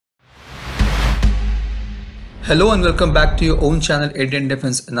Hello and welcome back to your own channel Indian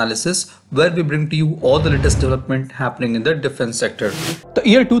Defense Analysis, where we bring to you all the latest development happening in the defense sector. The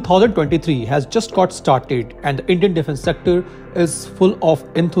year 2023 has just got started and the Indian defense sector is full of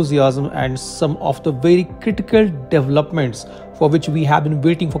enthusiasm and some of the very critical developments for which we have been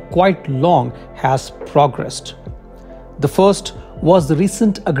waiting for quite long has progressed. The first was the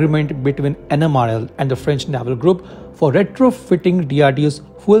recent agreement between NMRL and the French Naval Group for retrofitting DRDO's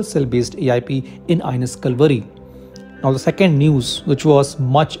fuel cell-based AIP in INS Kalveri. Now the second news, which was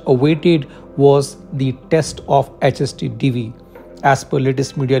much awaited, was the test of HSTDV. As per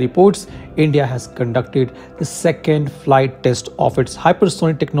latest media reports, India has conducted the second flight test of its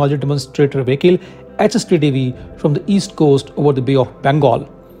hypersonic technology demonstrator vehicle HSTDV from the east coast over the Bay of Bengal.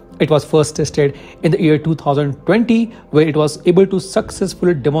 It was first tested in the year 2020, where it was able to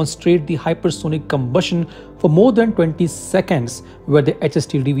successfully demonstrate the hypersonic combustion for more than 20 seconds, where the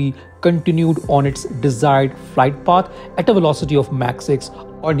HSTDV continued on its desired flight path at a velocity of Mach 6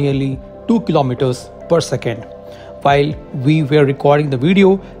 or nearly 2 kilometers per second. While we were recording the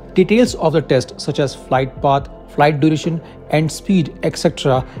video, details of the test such as flight path, flight duration and speed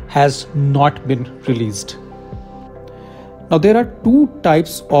etc. has not been released. Now there are two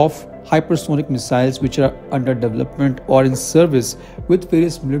types of hypersonic missiles which are under development or in service with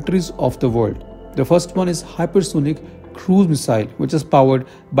various militaries of the world. The first one is hypersonic cruise missile, which is powered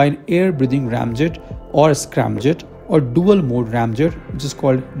by an air-breathing ramjet or a scramjet or dual mode ramjet, which is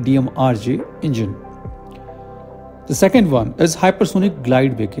called DMRJ engine. The second one is hypersonic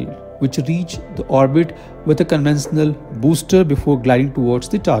glide vehicle, which reach the orbit with a conventional booster before gliding towards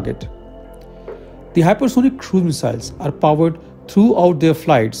the target. The hypersonic cruise missiles are powered throughout their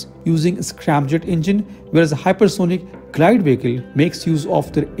flights using a scramjet engine, whereas a hypersonic glide vehicle makes use of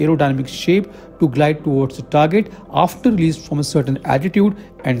their aerodynamic shape to glide towards the target after release from a certain altitude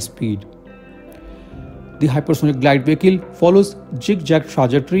and speed. The hypersonic glide vehicle follows zigzag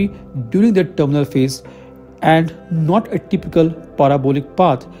trajectory during their terminal phase and not a typical parabolic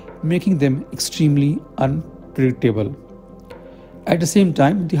path, making them extremely unpredictable. At the same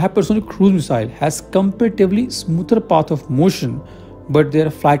time, the hypersonic cruise missile has comparatively smoother path of motion, but their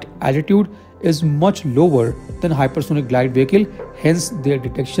flight altitude is much lower than hypersonic glide vehicle, hence their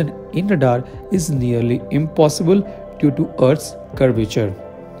detection in radar is nearly impossible due to Earth's curvature.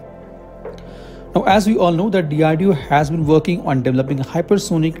 Now, as we all know that DRDO has been working on developing a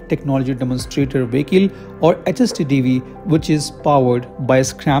hypersonic technology demonstrator vehicle or HSTDV, which is powered by a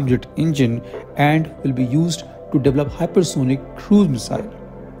scramjet engine and will be used to develop hypersonic cruise missile.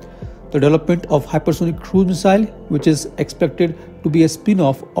 The development of hypersonic cruise missile, which is expected to be a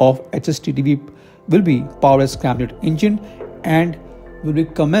spin-off of HSTDV, will be powered by scramjet engine and will be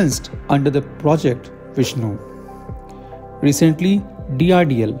commenced under the project Vishnu. Recently,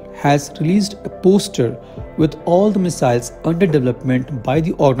 DRDL has released a poster with all the missiles under development by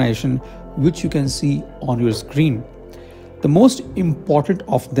the organization, which you can see on your screen. The most important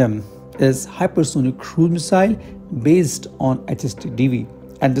of them is hypersonic cruise missile based on HSTDV,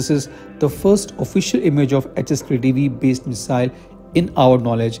 and this is the first official image of HSTDV based missile in our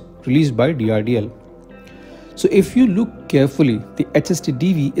knowledge released by DRDL. So if you look carefully, the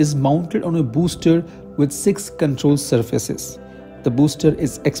HSTDV is mounted on a booster with 6 control surfaces. The booster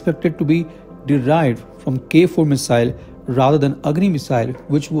is expected to be derived from K4 missile rather than Agni missile,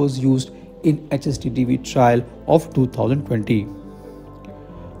 which was used in HSTDV trial of 2020.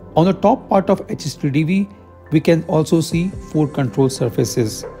 On the top part of HSTDV, we can also see 4 control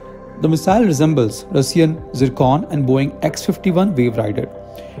surfaces. The missile resembles Russian Zircon and Boeing X-51 Wave Rider.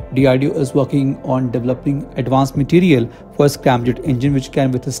 DRDO is working on developing advanced material for a scramjet engine which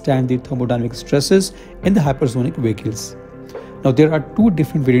can withstand the thermodynamic stresses in the hypersonic vehicles. Now there are 2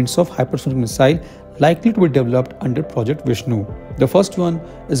 different variants of hypersonic missile likely to be developed under Project Vishnu. The first one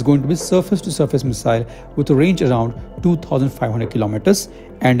is going to be surface-to-surface missile with a range around 2,500 kilometers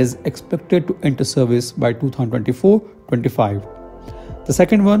and is expected to enter service by 2024-25. The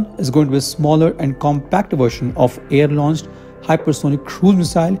second one is going to be a smaller and compact version of air-launched hypersonic cruise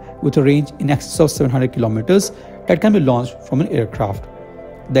missile with a range in excess of 700 kilometers that can be launched from an aircraft.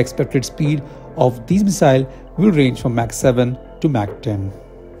 The expected speed of these missiles will range from Mach 7 to Mach 10.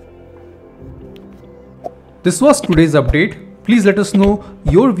 This was today's update. Please let us know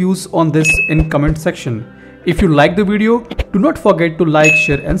your views on this in comment section. If you like the video, do not forget to like,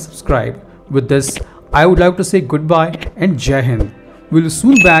 share and subscribe. With this, I would like to say goodbye and Jai Hind. We'll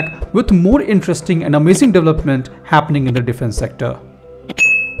soon back with more interesting and amazing development happening in the defense sector.